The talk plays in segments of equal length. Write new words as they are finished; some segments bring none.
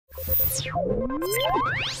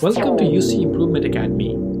Welcome to UC Improvement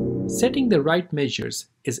Academy. Setting the right measures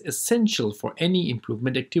is essential for any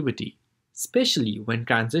improvement activity, especially when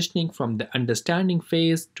transitioning from the understanding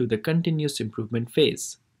phase to the continuous improvement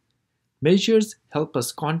phase. Measures help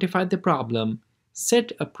us quantify the problem,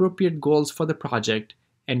 set appropriate goals for the project,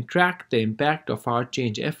 and track the impact of our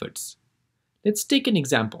change efforts. Let's take an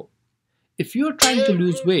example. If you are trying to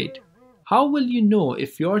lose weight, how will you know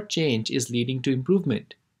if your change is leading to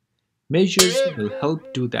improvement? Measures will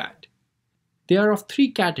help do that. They are of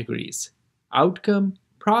three categories: outcome,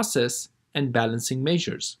 process, and balancing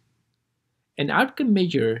measures. An outcome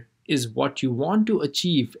measure is what you want to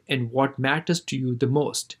achieve and what matters to you the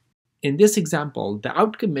most. In this example, the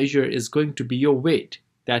outcome measure is going to be your weight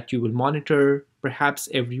that you will monitor perhaps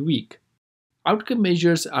every week. Outcome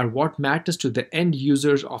measures are what matters to the end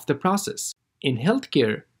users of the process. In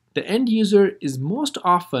healthcare, the end user is most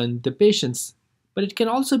often the patients, but it can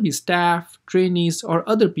also be staff, trainees, or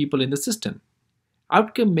other people in the system.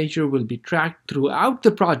 Outcome measure will be tracked throughout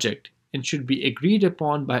the project and should be agreed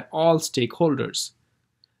upon by all stakeholders.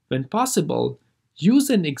 When possible, use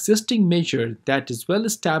an existing measure that is well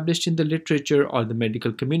established in the literature or the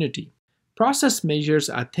medical community. Process measures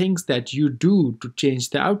are things that you do to change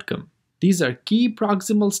the outcome. These are key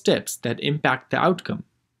proximal steps that impact the outcome.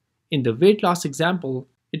 In the weight loss example,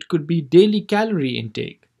 it could be daily calorie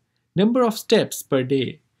intake, number of steps per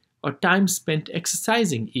day, or time spent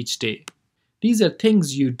exercising each day. These are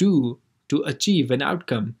things you do to achieve an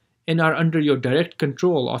outcome and are under your direct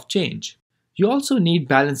control of change. You also need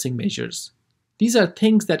balancing measures. These are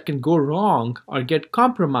things that can go wrong or get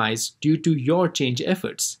compromised due to your change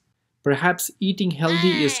efforts. Perhaps eating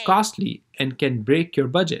healthy is costly and can break your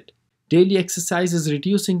budget. Daily exercise is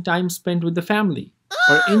reducing time spent with the family,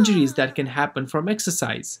 or injuries that can happen from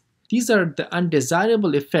exercise. These are the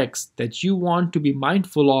undesirable effects that you want to be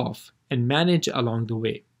mindful of and manage along the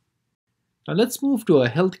way. Now let's move to a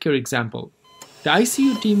healthcare example. The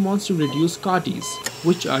ICU team wants to reduce COTIs,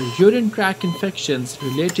 which are urine tract infections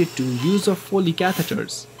related to use of Foley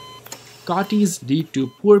catheters. COTIs lead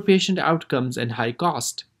to poor patient outcomes and high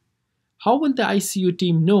cost. How will the ICU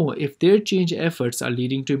team know if their change efforts are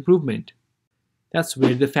leading to improvement? That's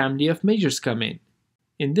where the family of measures come in.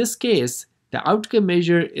 In this case, the outcome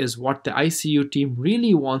measure is what the ICU team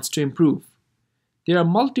really wants to improve. There are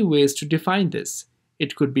multiple ways to define this.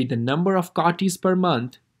 It could be the number of COTIs per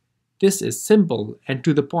month. This is simple and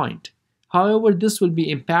to the point. However, this will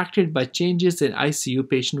be impacted by changes in ICU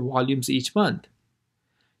patient volumes each month.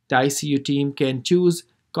 The ICU team can choose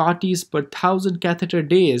COTIs per 1,000 catheter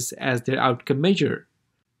days as their outcome measure,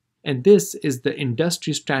 and this is the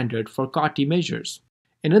industry standard for COTI measures.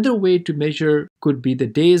 Another way to measure could be the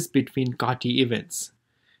days between COTI events.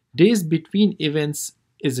 Days between events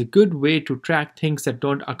is a good way to track things that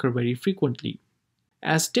don't occur very frequently.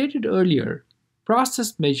 As stated earlier,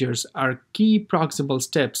 process measures are key proximal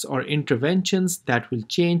steps or interventions that will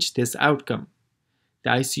change this outcome.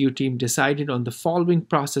 The ICU team decided on the following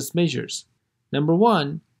process measures. Number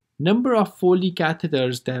 1, number of Foley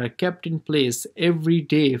catheters that are kept in place every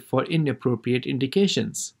day for inappropriate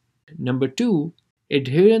indications. Number 2,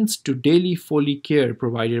 adherence to daily Foley care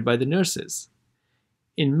provided by the nurses.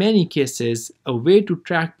 In many cases, a way to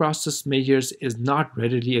track process measures is not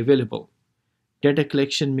readily available. Data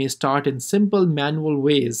collection may start in simple manual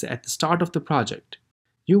ways at the start of the project.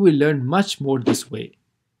 You will learn much more this way.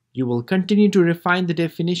 You will continue to refine the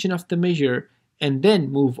definition of the measure and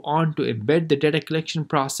then move on to embed the data collection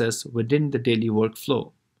process within the daily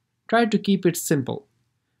workflow. Try to keep it simple.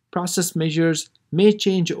 Process measures may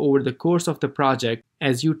change over the course of the project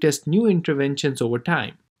as you test new interventions over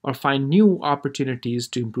time or find new opportunities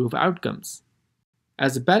to improve outcomes.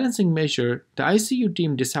 As a balancing measure, the ICU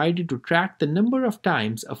team decided to track the number of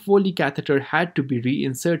times a Foley catheter had to be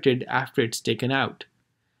reinserted after it's taken out.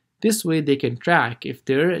 This way they can track if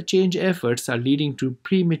their change efforts are leading to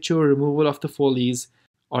premature removal of the Foleys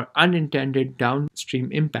or unintended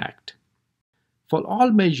downstream impact. For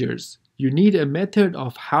all measures, you need a method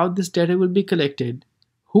of how this data will be collected,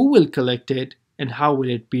 who will collect it, and how will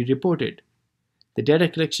it be reported. The data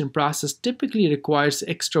collection process typically requires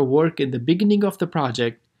extra work in the beginning of the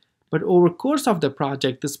project, but over the course of the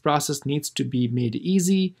project, this process needs to be made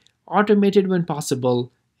easy, automated when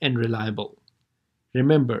possible, and reliable.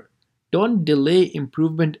 Remember, don't delay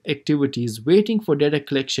improvement activities waiting for data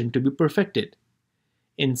collection to be perfected.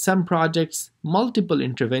 In some projects, multiple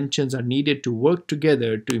interventions are needed to work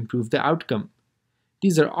together to improve the outcome.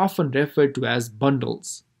 These are often referred to as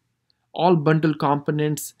bundles. All bundle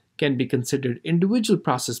components can be considered individual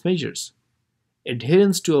process measures.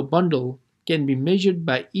 Adherence to a bundle can be measured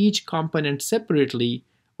by each component separately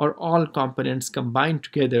or all components combined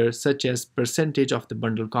together, such as percentage of the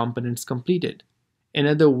bundle components completed.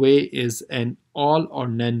 Another way is an all or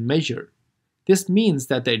none measure. This means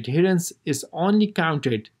that the adherence is only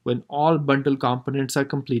counted when all bundle components are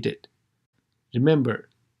completed. Remember,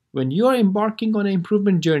 when you are embarking on an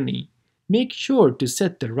improvement journey, make sure to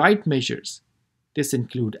set the right measures. This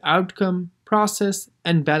include outcome, process,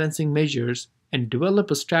 and balancing measures, and develop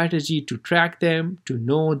a strategy to track them to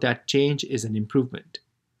know that change is an improvement.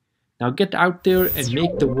 Now get out there and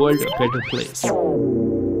make the world a better place.